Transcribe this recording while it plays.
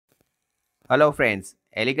Hello friends,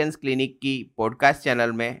 elegance clinic की podcast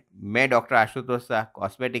channel में मैं doctor Ashutosh Shah,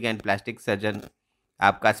 cosmetic and plastic surgeon,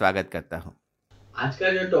 आपका स्वागत करता हूं। आज का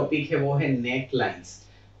जो टॉपिक है वो है नेक लाइंस।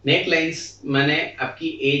 नेक लाइंस माने आपकी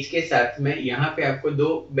एज के साथ में यहाँ पे आपको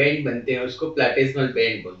दो बैंड बनते हैं, उसको प्लेटेजमल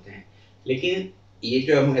बैंड बोलते हैं। लेकिन ये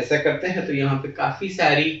जो हम ऐसा करते हैं तो यहाँ पे काफी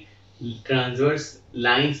सारी ट्रांसवर्स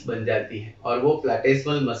लाइंस बन जाती हैं और वो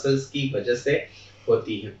प्लेटेजमल मसल्स की वजह से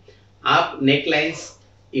होती है। आप नेक लाइंस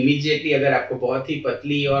इमीडिएटली, अगर आपको बहुत ही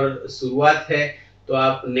पतली और शुरुआत है तो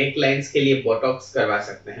आप नेक लाइंस के लिए बोटॉक्स करवा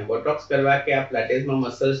सकते हैं। बोटॉक्स करवा के आप प्लेटेजमल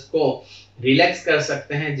मसल्स को रिलैक्स कर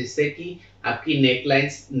सकते हैं, जिससे कि आपकी नेक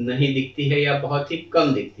लाइंस नहीं दिखती है या बहुत ही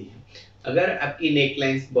कम दिखती है। अगर आपकी नेक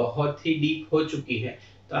लाइंस बहुत ही डीप हो चुकी है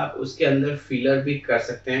तो आप उसके अंदर फिलर भी कर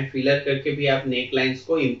सकते हैं। फिलर करके भी आप नेक लाइंस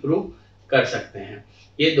को इम्प्रूव कर सकते हैं।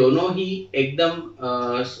 ये दोनों ही एकदम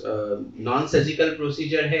नॉन सर्जिकल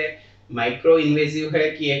प्रोसीजर है, माइक्रो इन्वेजिव है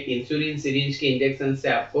कि एक इंसुलिन सिरिंज के इंजेक्शन से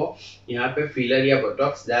आपको यहाँ पे फिलर या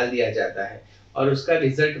बोटॉक्स डाल दिया जाता है और उसका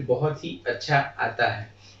रिजल्ट बहुत ही अच्छा आता है।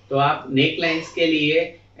 तो आप नेक लाइंस के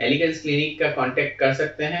लिए एलिगेंस क्लिनिक का कांटेक्ट कर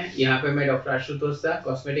सकते हैं। यहाँ पे मैं doctor Ashutosh Shah,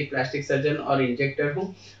 cosmetic plastic surgeon और इंजेक्टर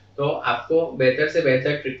हूँ। तो आपको बेहतर से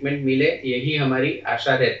बेहतर ट्रीटमेंट मिले, यही हमारी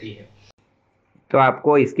आशा रहती है। तो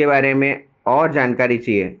आपको इसके बारे में और जानकारी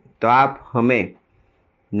चाहिए तो आप हमें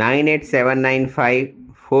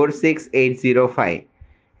 9879546805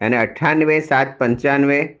 यानी 98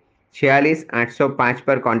 795 46 805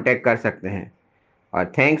 पर कांटेक्ट कर सकते हैं। और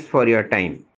थैंक्स फॉर योर टाइम।